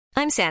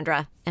I'm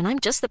Sandra, and I'm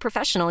just the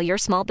professional your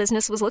small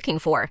business was looking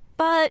for.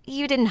 But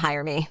you didn't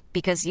hire me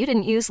because you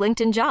didn't use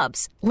LinkedIn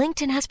Jobs.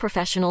 LinkedIn has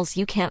professionals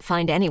you can't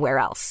find anywhere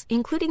else,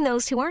 including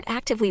those who aren't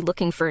actively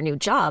looking for a new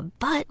job,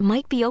 but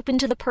might be open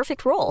to the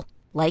perfect role,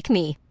 like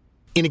me.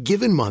 In a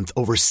given month,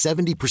 over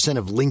 70%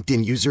 of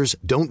LinkedIn users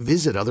don't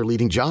visit other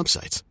leading job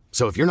sites.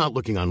 So if you're not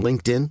looking on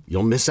LinkedIn,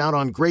 you'll miss out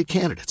on great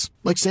candidates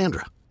like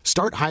Sandra.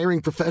 Start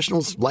hiring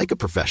professionals like a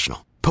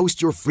professional.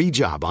 Post your free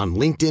job on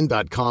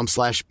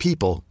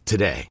linkedin.com/people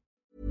today.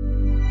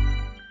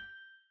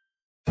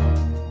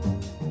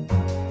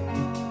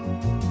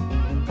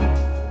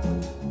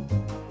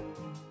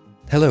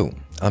 Hello,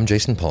 I'm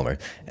Jason Palmer,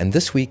 and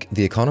this week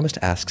The Economist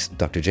asks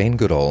Dr. Jane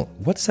Goodall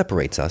what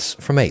separates us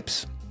from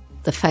apes.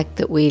 The fact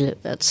that we,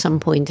 at some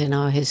point in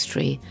our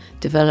history,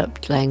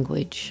 developed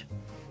language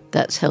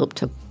that's helped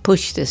to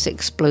push this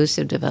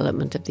explosive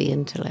development of the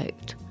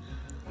intellect.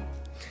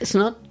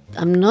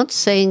 I'm not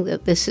saying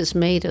that this has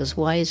made us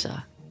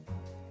wiser.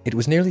 It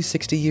was nearly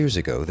 60 years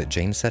ago that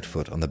Jane set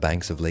foot on the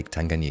banks of Lake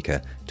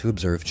Tanganyika to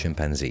observe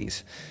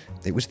chimpanzees.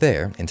 It was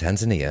there, in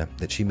Tanzania,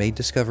 that she made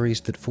discoveries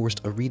that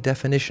forced a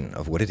redefinition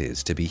of what it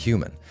is to be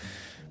human.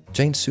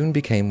 Jane soon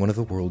became one of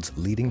the world's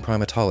leading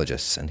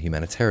primatologists and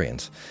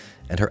humanitarians,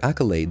 and her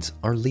accolades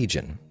are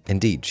legion.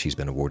 Indeed, she's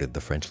been awarded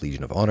the French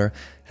Legion of Honor,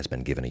 has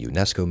been given a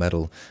UNESCO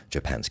medal,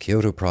 Japan's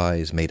Kyoto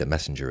Prize, made a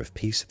Messenger of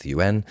Peace at the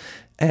UN,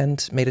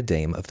 and made a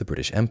Dame of the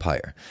British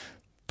Empire.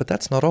 But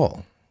that's not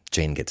all.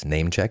 Jane gets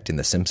name-checked in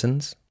The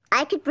Simpsons.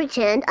 I could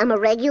pretend I'm a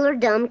regular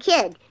dumb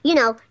kid,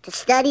 to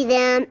study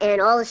them and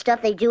all the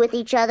stuff they do with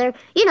each other,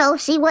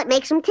 see what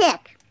makes them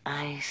tick.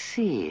 I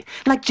see.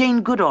 Like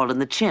Jane Goodall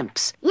and the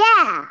Chimps.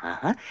 Yeah.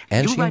 Uh-huh.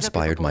 And she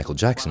inspired Michael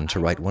Jackson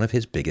to write one of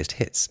his biggest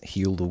hits,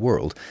 Heal the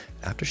World,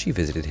 after she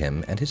visited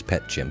him and his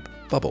pet chimp,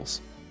 Bubbles.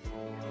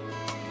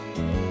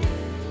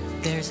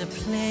 There's a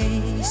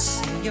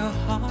place in your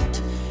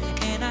heart,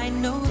 and I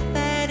know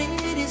that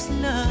it is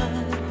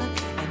love.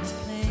 And this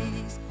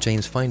place...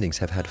 Jane's findings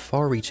have had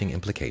far-reaching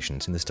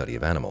implications in the study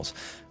of animals.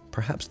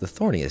 Perhaps the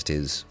thorniest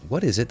is,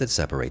 what is it that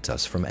separates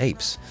us from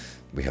apes?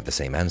 We have the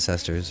same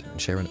ancestors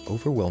and share an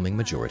overwhelming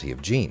majority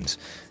of genes.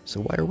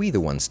 So why are we the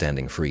ones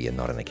standing free and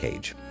not in a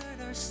cage?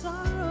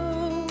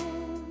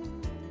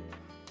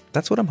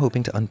 That's what I'm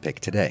hoping to unpick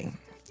today.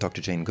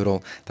 Dr. Jane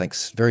Goodall,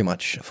 thanks very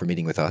much for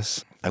meeting with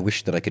us. I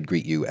wish that I could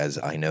greet you as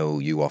I know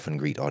you often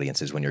greet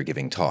audiences when you're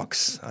giving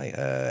talks,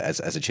 as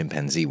a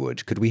chimpanzee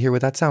would. Could we hear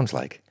what that sounds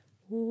like?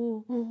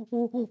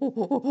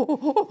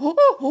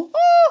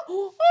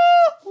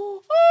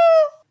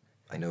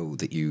 I know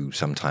that you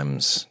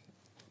sometimes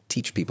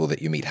teach people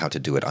that you meet how to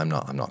do it. I'm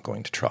not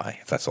going to try,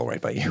 if that's all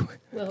right by you.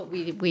 Well,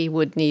 we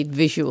would need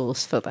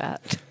visuals for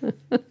that.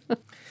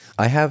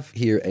 I have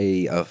here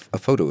a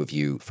photo of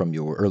you from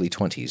your early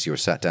 20s. You're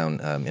sat down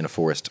in a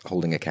forest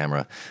holding a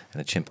camera,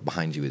 and a chimp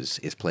behind you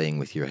is playing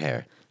with your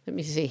hair. Let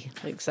me see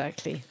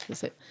exactly.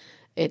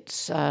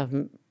 It's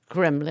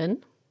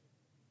Gremlin.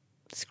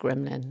 It's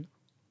Gremlin.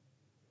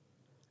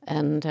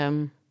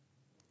 And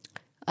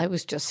I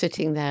was just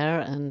sitting there,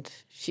 and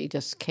she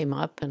just came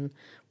up and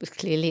was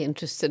clearly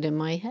interested in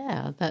my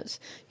hair. That's,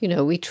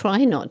 we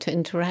try not to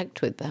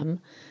interact with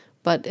them,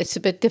 but it's a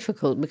bit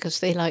difficult because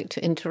they like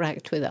to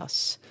interact with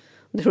us.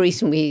 The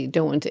reason we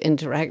don't want to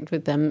interact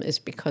with them is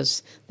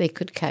because they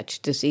could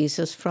catch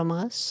diseases from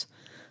us,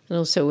 and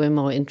also we're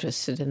more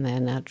interested in their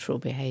natural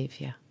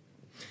behavior.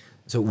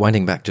 So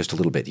winding back just a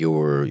little bit,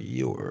 you're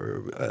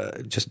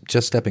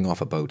just stepping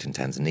off a boat in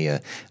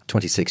Tanzania,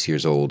 26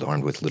 years old,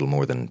 armed with little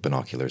more than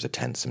binoculars, a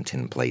tent, some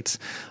tin plates.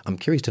 I'm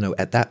curious to know,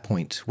 at that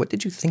point, what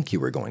did you think you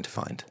were going to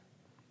find?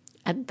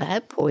 At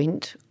that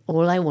point,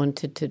 all I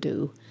wanted to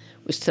do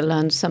was to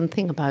learn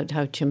something about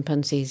how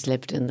chimpanzees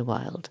lived in the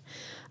wild.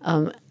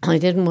 I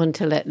didn't want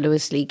to let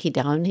Louis Leakey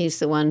down. He's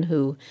the one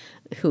who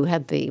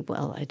had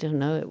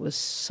it was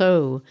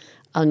so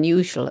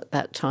unusual at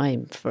that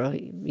time for a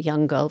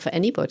young girl, for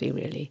anybody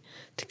really,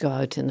 to go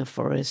out in the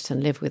forest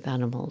and live with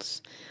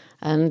animals.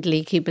 And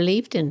Leakey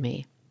believed in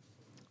me.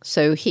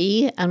 So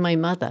he and my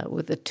mother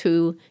were the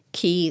two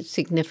key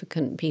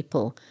significant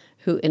people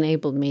who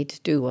enabled me to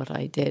do what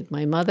I did.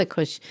 My mother,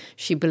 because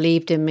she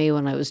believed in me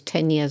when I was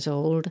 10 years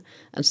old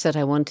and said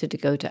I wanted to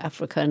go to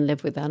Africa and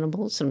live with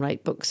animals and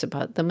write books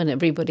about them, and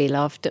everybody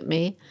laughed at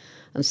me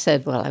and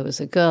said, well, I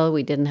was a girl,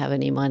 we didn't have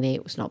any money,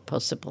 it was not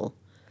possible.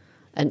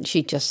 And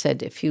she just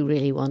said, if you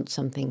really want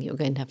something, you're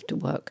going to have to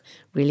work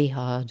really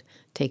hard,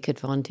 take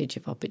advantage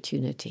of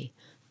opportunity,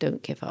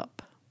 don't give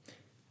up.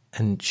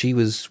 And she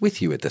was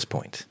with you at this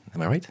point,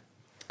 am I right?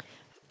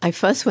 I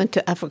first went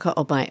to Africa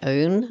on my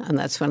own, and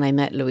that's when I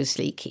met Louis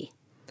Leakey.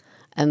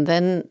 And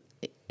then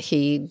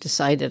he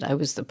decided I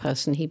was the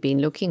person he'd been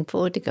looking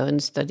for to go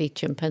and study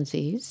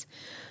chimpanzees.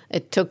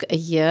 It took a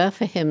year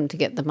for him to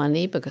get the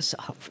money because,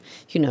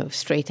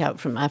 straight out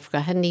from Africa, I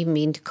hadn't even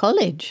been to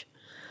college.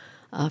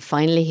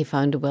 Finally, he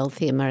found a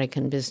wealthy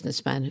American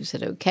businessman who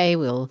said, okay,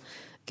 we'll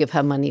give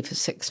her money for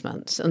 6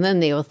 months. And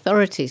then the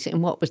authorities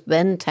in what was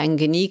then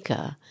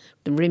Tanganyika,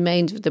 the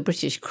remains of the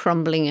British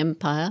crumbling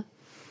empire,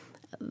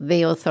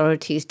 the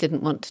authorities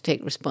didn't want to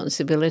take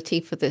responsibility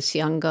for this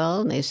young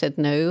girl, and they said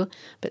no,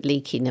 but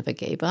Leakey never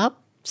gave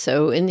up.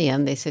 So in the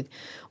end, they said,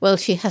 well,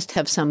 she has to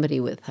have somebody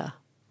with her.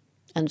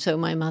 And so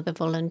my mother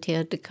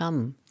volunteered to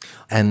come.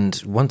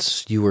 And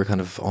once you were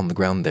kind of on the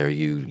ground there,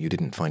 you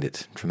didn't find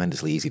it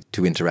tremendously easy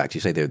to interact.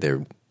 You say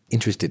they're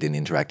interested in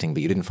interacting,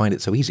 but you didn't find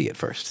it so easy at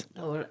first.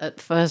 Or at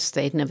first,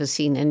 they'd never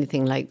seen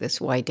anything like this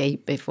white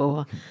ape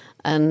before.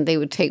 And they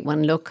would take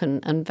one look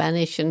and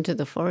vanish into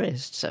the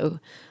forest. So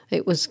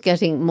it was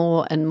getting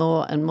more and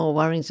more and more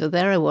worrying. So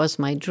there I was,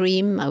 my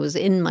dream. I was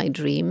in my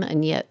dream,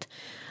 and yet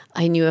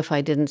I knew if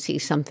I didn't see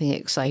something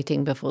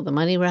exciting before the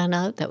money ran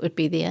out, that would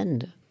be the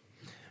end.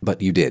 But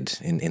you did.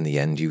 In the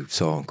end, you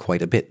saw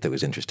quite a bit that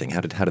was interesting.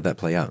 How did that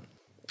play out?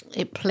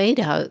 It played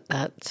out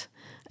that,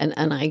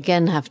 and I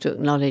again have to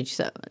acknowledge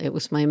that it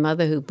was my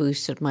mother who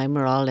boosted my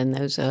morale in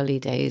those early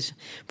days,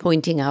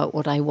 pointing out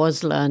what I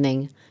was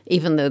learning.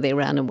 Even though they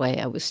ran away,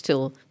 I was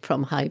still,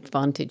 from high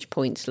vantage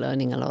points,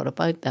 learning a lot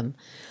about them.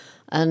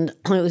 And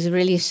it was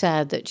really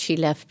sad that she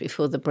left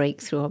before the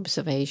breakthrough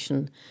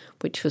observation,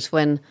 which was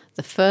when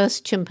the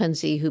first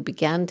chimpanzee who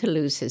began to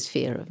lose his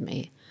fear of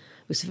me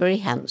was very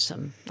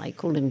handsome. I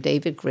called him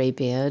David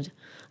Greybeard.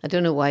 I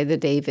don't know why the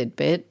David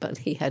bit, but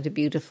he had a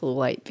beautiful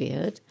white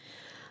beard.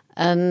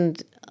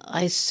 And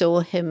I saw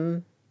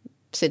him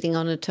sitting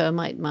on a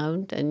termite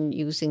mound and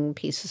using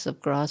pieces of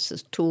grass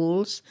as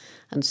tools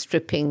and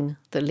stripping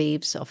the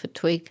leaves off a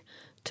twig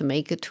to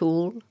make a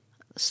tool.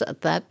 So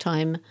at that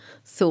time,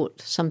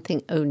 thought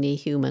something only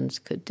humans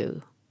could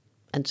do.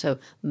 And so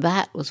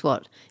that was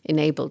what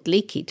enabled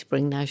Leakey to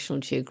bring National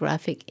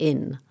Geographic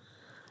in.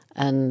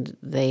 And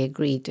they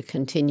agreed to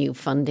continue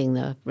funding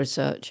the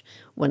research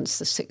once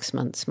the 6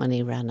 months'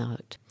 money ran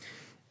out.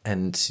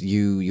 And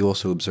you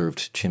also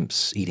observed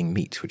chimps eating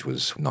meat, which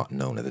was not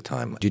known at the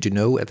time. Did you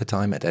know at the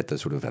time, at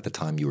the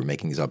time you were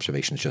making these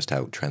observations, just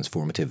how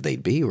transformative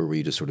they'd be, or were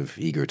you just sort of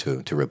eager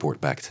to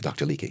report back to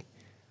Dr. Leakey?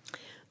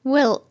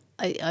 Well,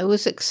 I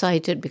was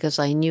excited because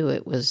I knew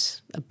it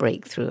was a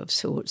breakthrough of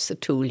sorts, the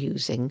tool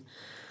using.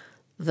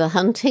 The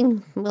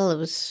hunting, well, it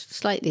was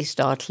slightly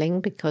startling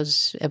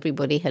because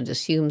everybody had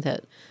assumed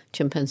that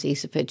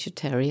chimpanzees are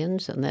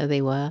vegetarians, and there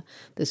they were.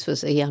 This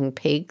was a young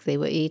pig they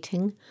were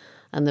eating,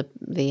 and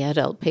the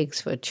adult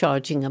pigs were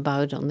charging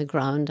about on the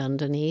ground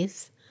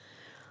underneath.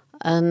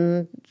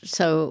 And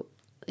so,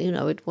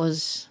 it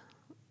was,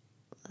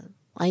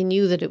 I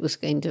knew that it was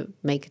going to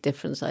make a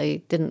difference.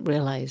 I didn't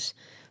realize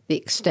the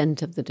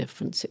extent of the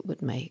difference it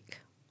would make.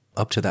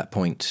 Up to that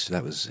point,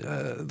 that was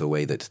the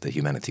way that the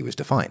humanity was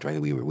defined,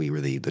 right? We were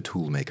the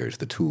tool makers,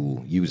 the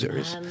tool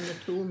users. Man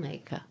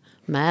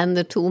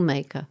the tool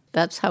maker.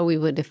 That's how we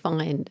were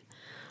defined.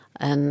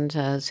 And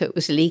so it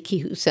was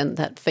Leakey who sent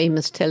that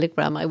famous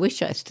telegram. I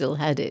wish I still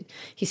had it.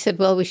 He said,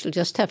 well, we shall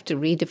just have to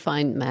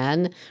redefine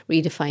man,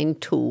 redefine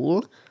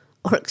tool,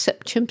 or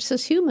accept chimps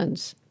as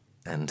humans.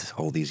 And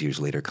all these years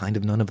later, kind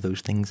of none of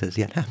those things has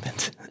yet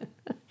happened.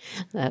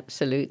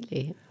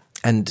 Absolutely.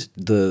 And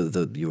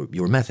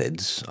your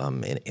methods,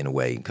 in a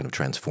way, kind of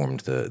transformed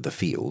the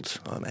field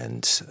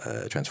and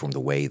transformed the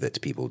way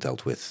that people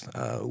dealt with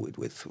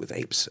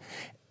apes.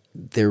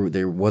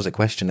 There was a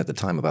question at the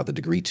time about the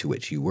degree to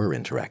which you were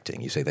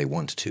interacting. You say they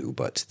want to,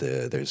 but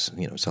there's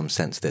some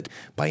sense that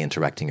by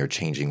interacting you're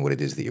changing what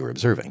it is that you're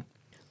observing.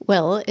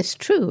 Well, it's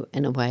true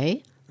in a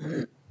way.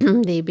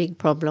 The big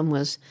problem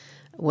was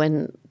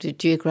when the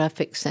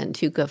Geographic sent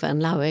Hugo van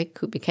Lauwijk,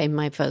 who became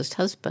my first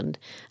husband,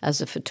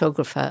 as a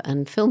photographer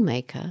and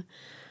filmmaker.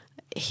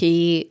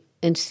 He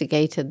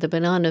instigated the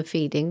banana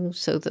feeding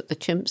so that the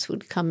chimps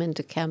would come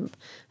into camp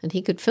and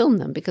he could film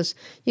them because,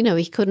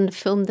 he couldn't have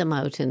filmed them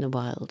out in the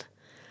wild.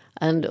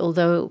 And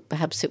although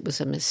perhaps it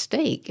was a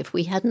mistake, if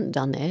we hadn't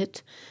done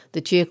it,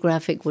 the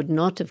Geographic would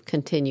not have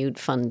continued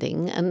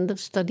funding and the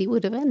study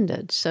would have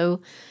ended. So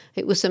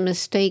it was a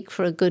mistake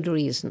for a good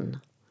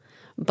reason.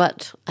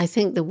 But I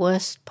think the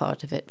worst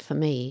part of it for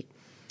me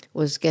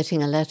was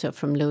getting a letter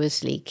from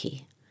Louis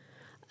Leakey.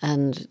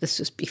 And this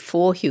was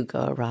before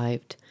Hugo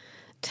arrived,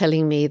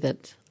 telling me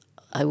that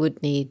I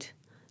would need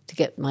to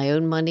get my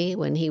own money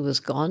when he was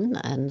gone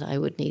and I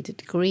would need a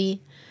degree.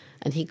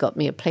 And he got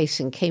me a place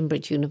in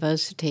Cambridge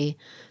University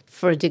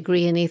for a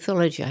degree in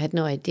ethology. I had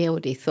no idea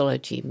what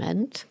ethology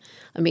meant.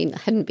 I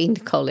hadn't been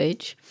to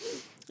college.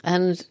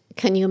 And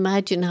can you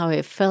imagine how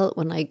I felt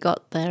when I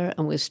got there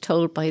and was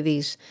told by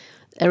these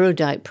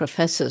erudite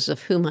professors,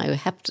 of whom I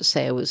have to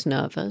say I was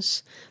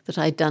nervous, that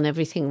I'd done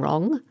everything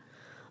wrong,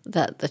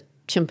 that the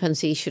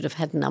chimpanzee should have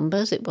had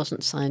numbers. It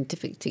wasn't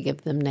scientific to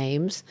give them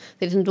names.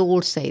 They didn't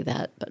all say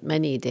that, but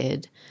many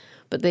did.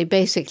 But they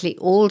basically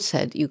all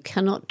said you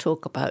cannot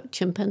talk about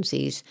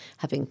chimpanzees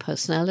having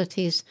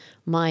personalities,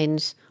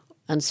 minds,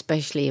 and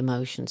especially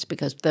emotions,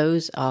 because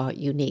those are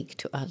unique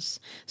to us.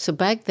 So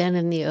back then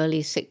in the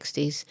early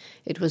 60s,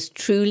 it was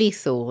truly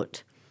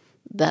thought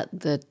that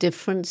the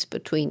difference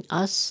between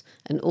us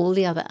and all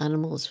the other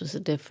animals was a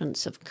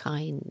difference of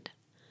kind.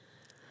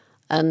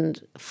 And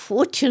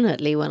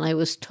fortunately, when I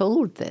was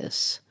told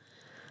this,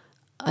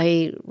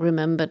 I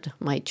remembered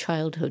my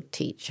childhood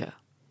teacher,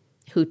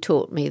 who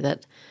taught me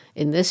that,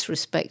 in this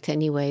respect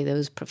anyway,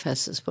 those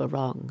professors were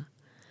wrong.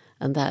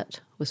 And that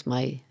was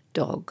my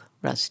dog,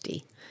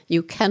 Rusty.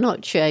 You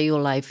cannot share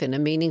your life in a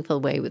meaningful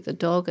way with a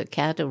dog, a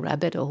cat, a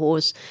rabbit, a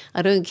horse,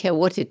 I don't care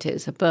what it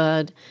is, a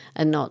bird,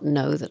 and not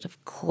know that,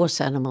 of course,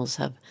 animals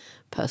have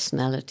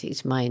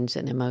personalities, minds,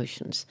 and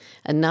emotions.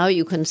 And now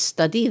you can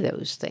study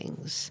those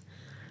things,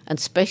 and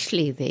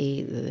especially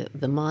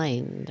the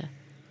mind.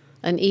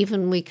 And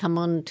even we come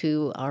on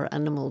to, are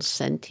animals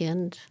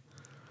sentient?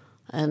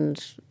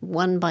 And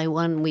one by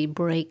one we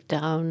break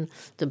down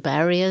the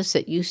barriers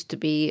that used to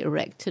be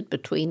erected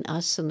between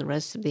us and the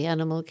rest of the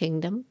animal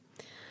kingdom.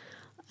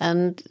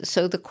 And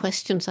so the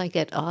questions I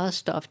get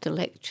asked after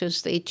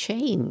lectures, they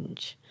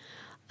change.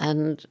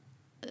 And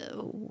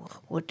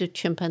what do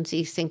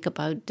chimpanzees think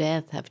about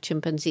death? Have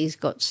chimpanzees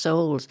got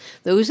souls?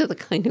 Those are the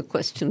kind of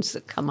questions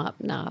that come up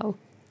now.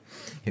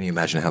 Can you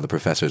imagine how the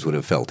professors would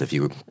have felt if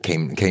you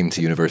came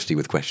to university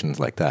with questions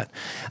like that?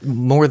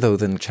 More, though,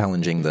 than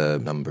challenging the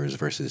numbers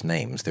versus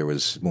names, there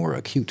was more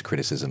acute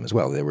criticism as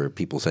well. There were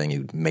people saying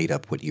you made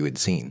up what you had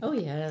seen. Oh,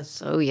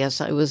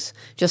 yes. I was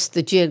just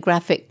the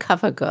geographic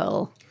cover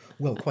girl.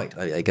 Well, quite.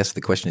 I guess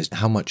the question is,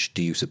 how much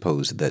do you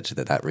suppose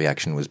that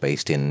reaction was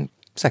based in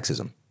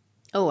sexism?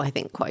 Oh, I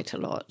think quite a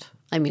lot.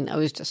 I mean, I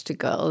was just a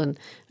girl, and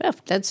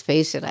let's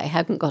face it, I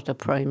hadn't got a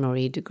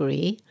primary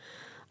degree.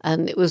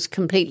 And it was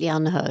completely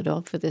unheard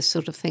of for this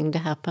sort of thing to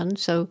happen.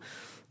 So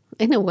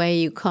in a way,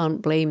 you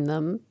can't blame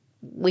them.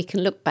 We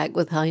can look back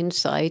with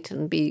hindsight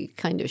and be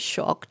kind of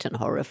shocked and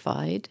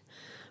horrified.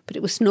 But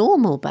it was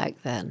normal back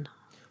then.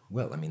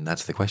 Well, I mean,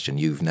 that's the question.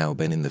 You've now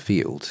been in the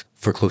field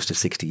for close to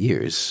 60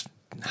 years.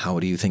 How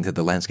do you think that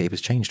the landscape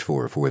has changed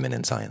for women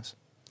in science?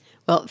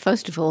 Well,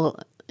 first of all,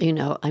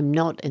 I'm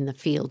not in the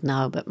field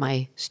now, but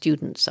my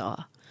students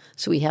are.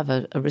 So we have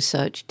a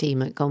research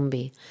team at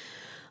Gombe.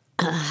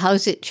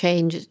 How's it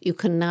changed? You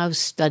can now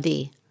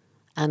study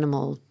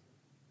animal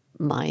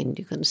mind.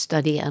 You can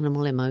study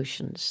animal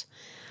emotions.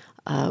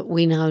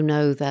 We now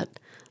know that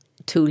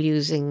tool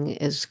using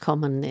is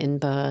common in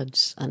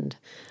birds and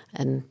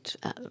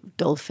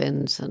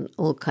dolphins and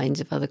all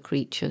kinds of other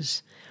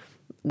creatures.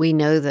 We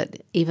know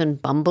that even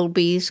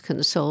bumblebees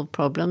can solve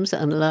problems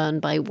and learn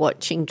by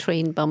watching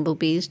trained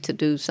bumblebees to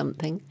do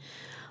something.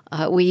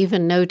 We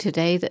even know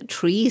today that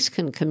trees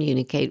can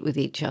communicate with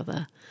each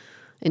other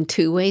in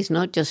two ways,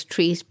 not just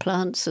trees,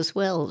 plants as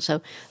well.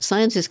 So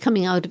science is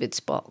coming out of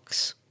its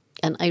box.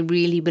 And I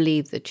really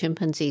believe that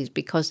chimpanzees,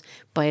 because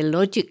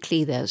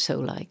biologically they're so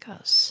like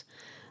us,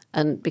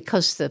 and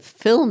because the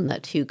film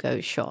that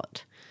Hugo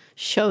shot,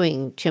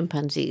 showing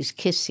chimpanzees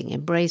kissing,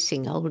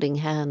 embracing, holding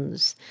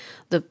hands,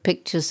 the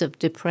pictures of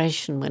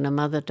depression when a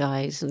mother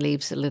dies and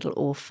leaves a little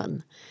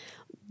orphan,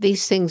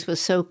 these things were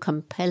so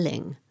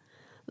compelling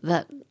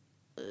that,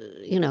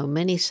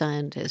 many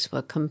scientists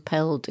were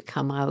compelled to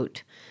come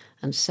out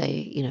and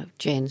say,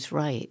 Jane's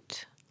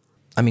right.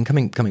 I mean,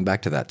 coming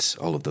back to that,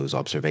 all of those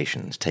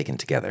observations taken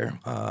together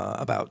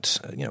about,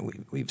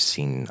 we've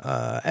seen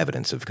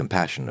evidence of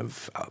compassion,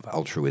 of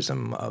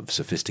altruism, of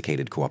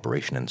sophisticated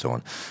cooperation, and so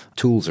on.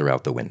 Tools are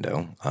out the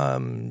window.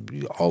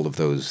 All of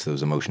those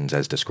emotions,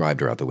 as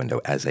described, are out the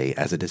window as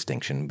a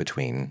distinction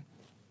between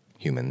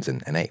humans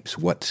and apes.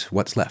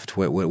 What's left?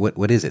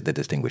 What is it that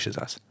distinguishes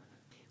us?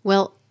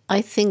 Well,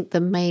 I think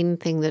the main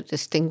thing that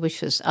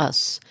distinguishes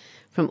us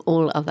from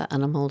all other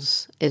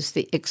animals is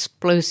the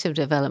explosive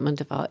development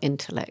of our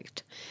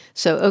intellect.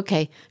 So,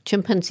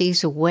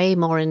 chimpanzees are way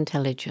more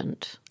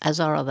intelligent, as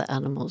are other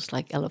animals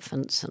like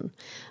elephants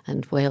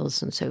and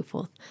whales and so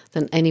forth,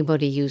 than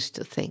anybody used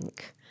to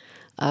think.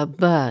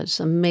 Birds,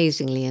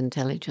 amazingly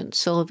intelligent,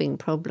 solving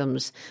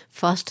problems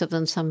faster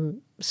than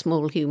some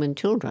small human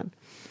children.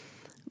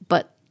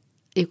 But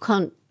you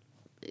can't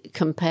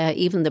compare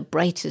even the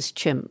brightest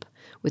chimp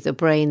with a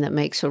brain that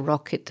makes a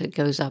rocket that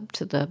goes up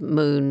to the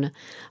moon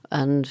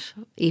and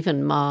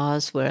even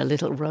Mars, where a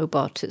little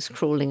robot is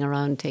crawling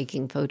around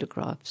taking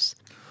photographs.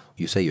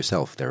 You say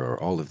yourself there are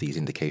all of these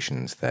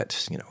indications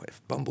that,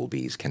 if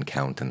bumblebees can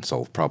count and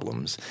solve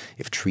problems,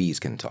 if trees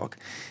can talk,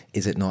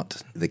 is it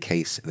not the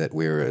case that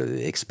we're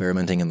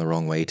experimenting in the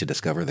wrong way to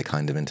discover the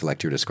kind of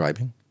intellect you're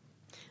describing?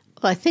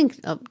 Well, I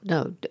think,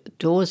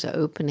 doors are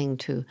opening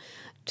to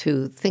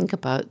think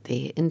about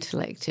the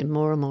intellect in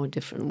more and more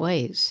different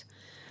ways.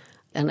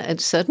 And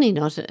it's certainly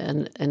not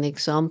an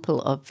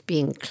example of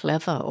being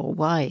clever or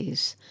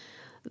wise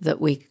that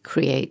we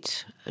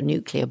create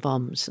nuclear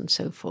bombs and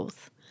so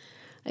forth.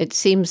 It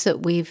seems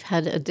that we've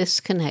had a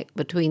disconnect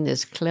between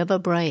this clever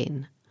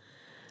brain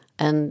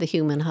and the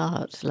human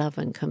heart, love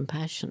and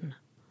compassion.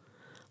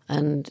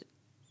 And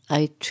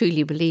I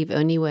truly believe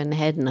only when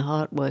head and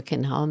heart work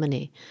in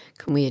harmony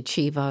can we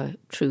achieve our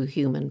true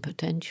human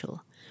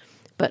potential.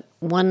 But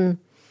one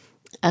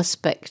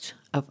aspect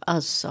of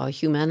us, our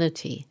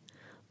humanity,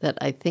 that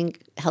I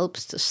think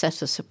helps to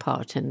set us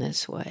apart in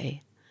this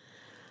way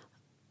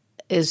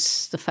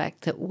is the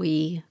fact that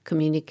we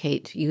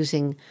communicate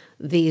using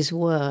these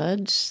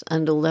words.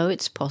 And although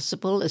it's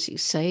possible, as you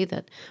say,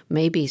 that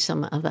maybe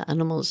some other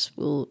animals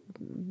will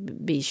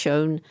be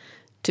shown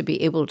to be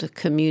able to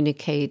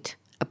communicate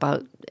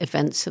about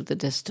events of the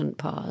distant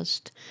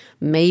past.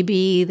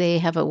 Maybe they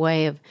have a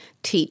way of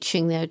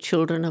teaching their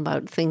children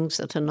about things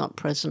that are not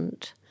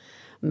present.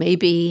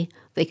 Maybe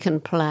they can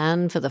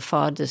plan for the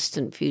far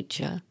distant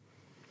future.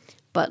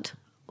 But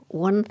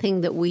one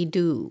thing that we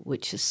do,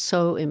 which is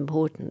so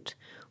important,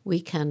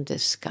 we can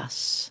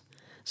discuss.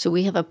 So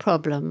we have a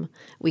problem,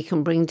 we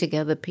can bring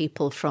together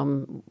people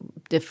from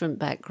different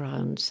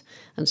backgrounds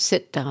and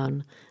sit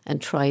down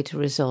and try to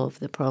resolve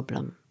the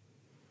problem.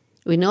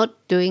 We're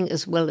not doing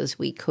as well as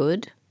we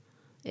could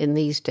in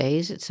these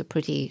days. It's a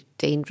pretty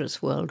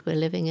dangerous world we're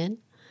living in.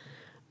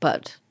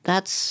 But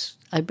that's,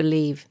 I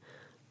believe,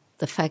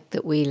 the fact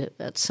that we,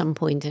 at some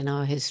point in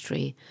our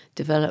history,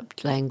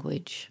 developed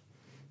language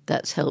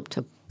that's helped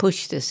to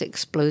push this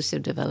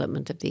explosive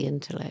development of the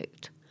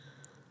intellect.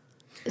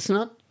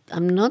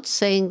 I'm not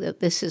saying that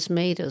this has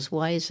made us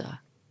wiser.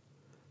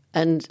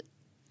 And,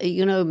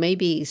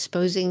 maybe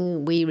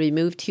supposing we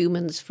removed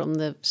humans from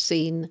the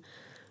scene,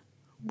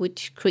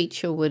 which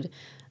creature would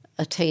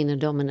attain a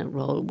dominant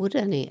role? Would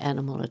any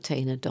animal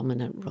attain a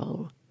dominant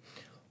role?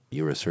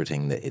 You're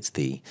asserting that it's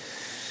the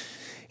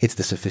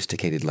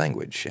sophisticated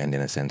language and,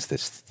 in a sense,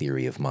 this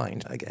theory of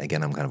mind.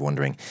 Again, I'm kind of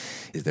wondering,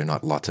 is there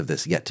not lots of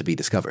this yet to be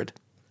discovered?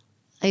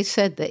 I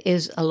said there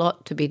is a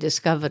lot to be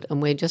discovered,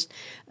 and we're just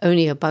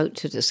only about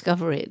to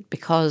discover it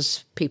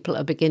because people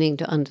are beginning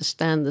to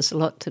understand there's a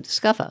lot to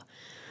discover.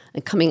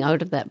 And coming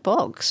out of that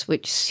box,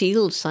 which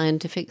sealed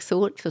scientific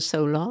thought for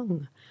so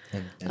long.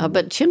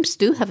 But chimps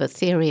do have a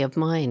theory of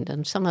mind,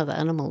 and some other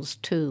animals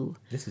too.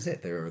 This is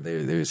it.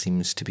 There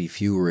seems to be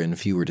fewer and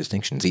fewer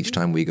distinctions. Each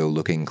time we go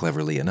looking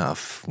cleverly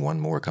enough, one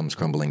more comes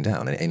crumbling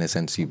down. And in a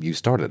sense, you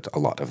started a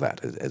lot of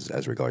that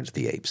as regards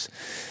the apes.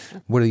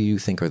 What do you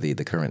think are the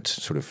current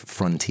sort of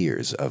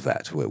frontiers of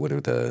that? What are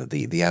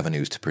the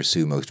avenues to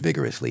pursue most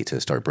vigorously to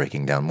start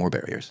breaking down more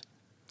barriers?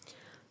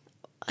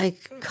 I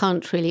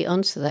can't really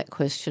answer that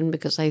question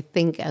because I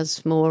think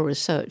as more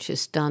research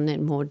is done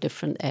in more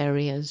different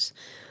areas,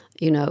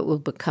 it will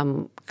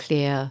become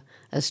clear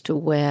as to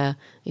where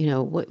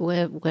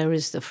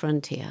is the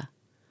frontier.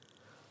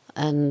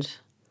 And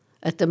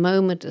at the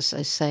moment, as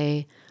I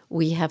say,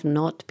 we have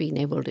not been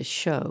able to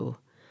show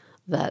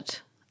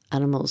that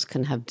animals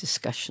can have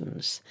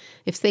discussions.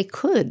 If they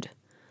could,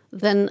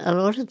 then a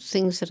lot of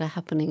things that are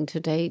happening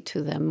today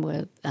to them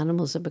where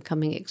animals are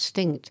becoming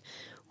extinct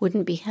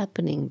wouldn't be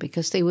happening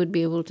because they would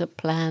be able to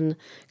plan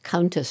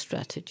counter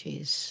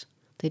strategies.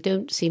 They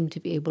don't seem to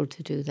be able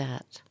to do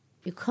that.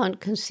 You can't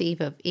conceive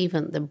of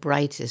even the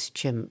brightest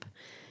chimp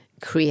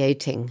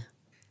creating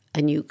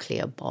a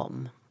nuclear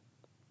bomb.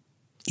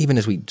 Even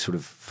as we sort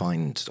of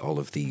find all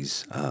of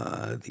these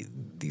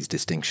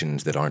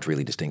distinctions that aren't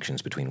really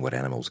distinctions between what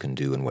animals can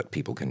do and what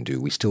people can do,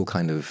 we still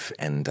kind of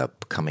end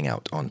up coming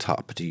out on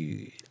top. Do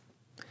you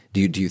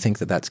think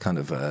that that's kind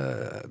of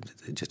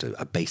just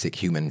a basic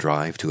human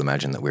drive to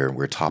imagine that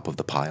we're top of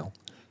the pile?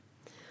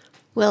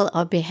 Well,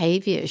 our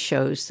behavior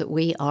shows that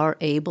we are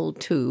able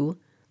to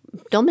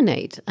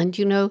dominate. And,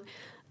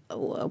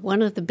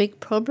 one of the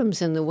big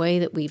problems in the way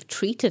that we've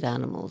treated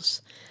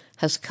animals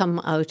has come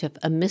out of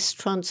a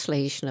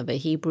mistranslation of a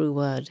Hebrew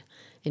word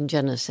in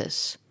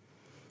Genesis.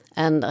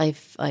 And I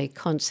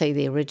can't say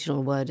the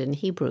original word in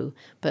Hebrew,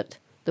 but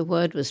the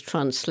word was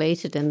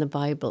translated in the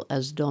Bible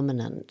as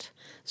dominant.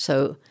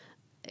 So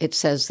it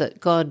says that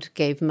God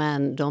gave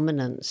man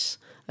dominance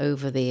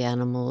over the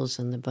animals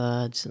and the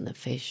birds and the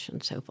fish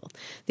and so forth.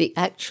 The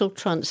actual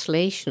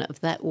translation of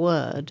that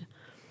word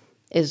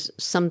is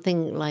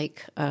something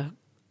like a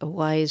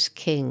wise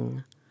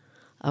king,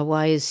 a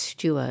wise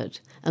steward,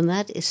 and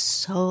that is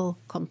so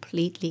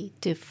completely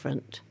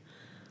different.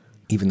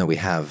 Even though we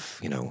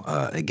have,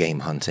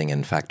 game hunting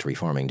and factory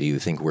farming, do you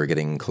think we're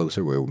getting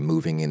closer? We're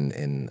moving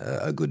in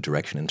a good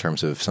direction in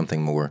terms of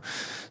something more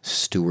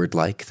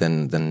steward-like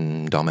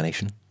than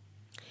domination?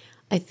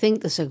 I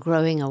think there's a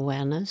growing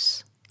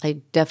awareness. I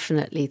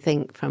definitely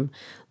think from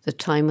the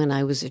time when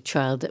I was a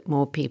child that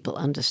more people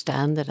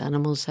understand that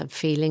animals have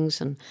feelings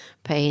and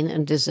pain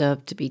and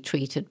deserve to be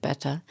treated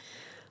better.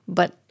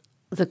 But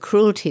the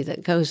cruelty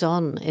that goes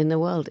on in the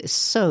world is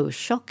so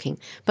shocking.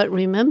 But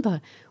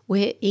remember,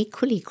 we're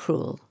equally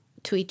cruel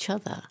to each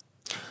other.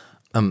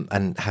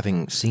 And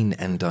having seen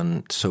and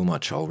done so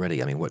much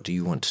already, I mean, what do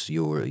you want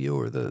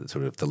the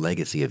sort of the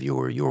legacy of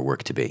your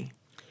work to be?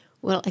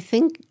 Well, I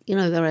think,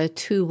 there are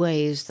two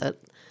ways that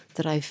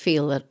I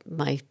feel that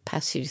my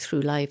passage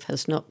through life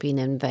has not been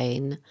in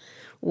vain.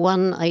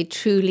 One, I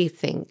truly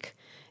think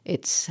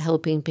it's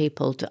helping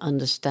people to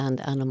understand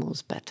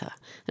animals better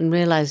and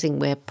realizing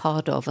we're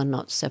part of and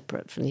not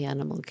separate from the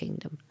animal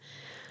kingdom.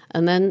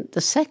 And then the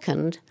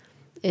second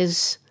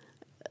is,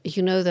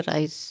 that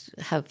I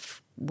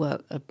have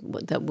work,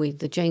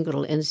 the Jane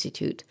Goodall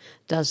Institute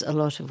does a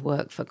lot of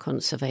work for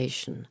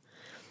conservation.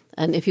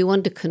 And if you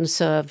want to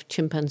conserve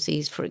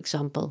chimpanzees, for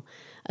example,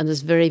 and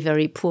there's very,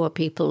 very poor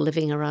people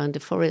living around the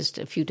forest,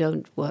 if you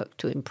don't work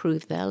to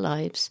improve their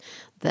lives,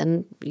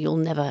 then you'll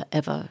never,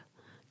 ever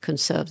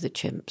conserve the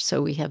chimps.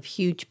 So we have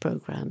huge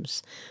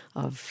programs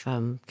of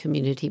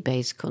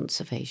community-based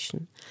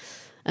conservation.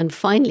 And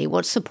finally,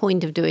 what's the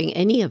point of doing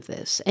any of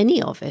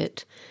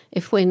it,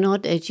 if we're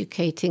not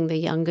educating the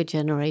younger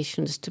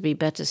generations to be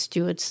better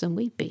stewards than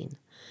we've been?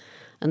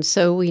 And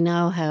so we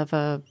now have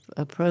a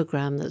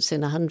program that's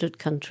in 100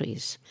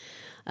 countries.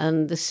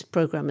 And this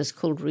program is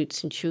called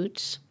Roots and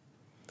Shoots.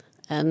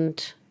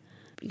 And,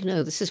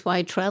 this is why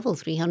I travel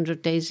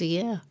 300 days a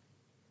year.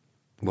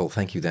 Well,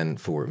 thank you then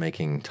for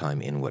making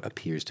time in what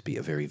appears to be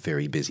a very,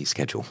 very busy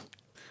schedule.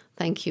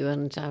 Thank you.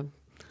 And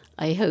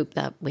I hope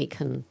that we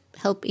can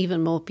help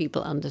even more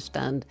people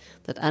understand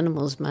that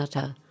animals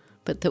matter,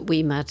 but that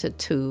we matter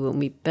too, and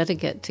we better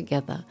get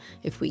together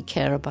if we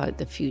care about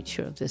the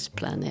future of this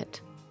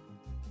planet.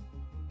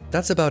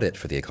 That's about it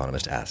for The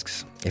Economist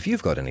Asks. If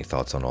you've got any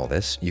thoughts on all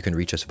this, you can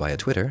reach us via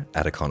Twitter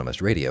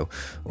 @EconomistRadio,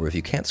 or if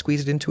you can't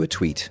squeeze it into a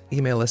tweet,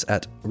 email us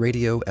at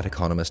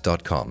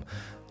radio@economist.com.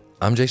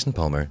 I'm Jason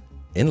Palmer.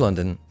 In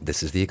London,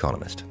 this is The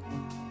Economist.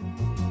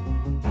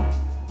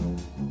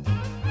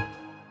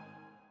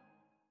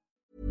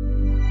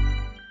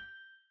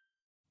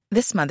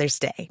 This Mother's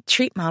Day,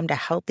 treat mom to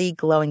healthy,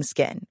 glowing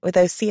skin with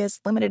Osea's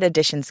limited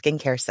edition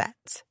skincare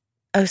sets.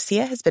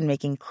 Osea has been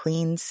making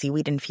clean,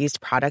 seaweed-infused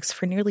products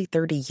for nearly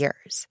 30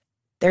 years.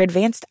 Their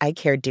advanced eye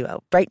care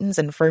duo brightens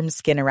and firms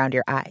skin around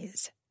your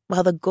eyes,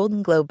 while the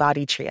Golden Glow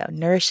Body Trio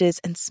nourishes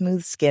and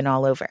smooths skin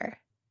all over.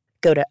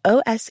 Go to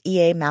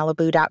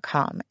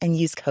OSEAMalibu.com and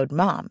use code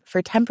MOM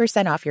for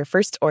 10% off your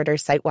first order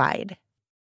site-wide.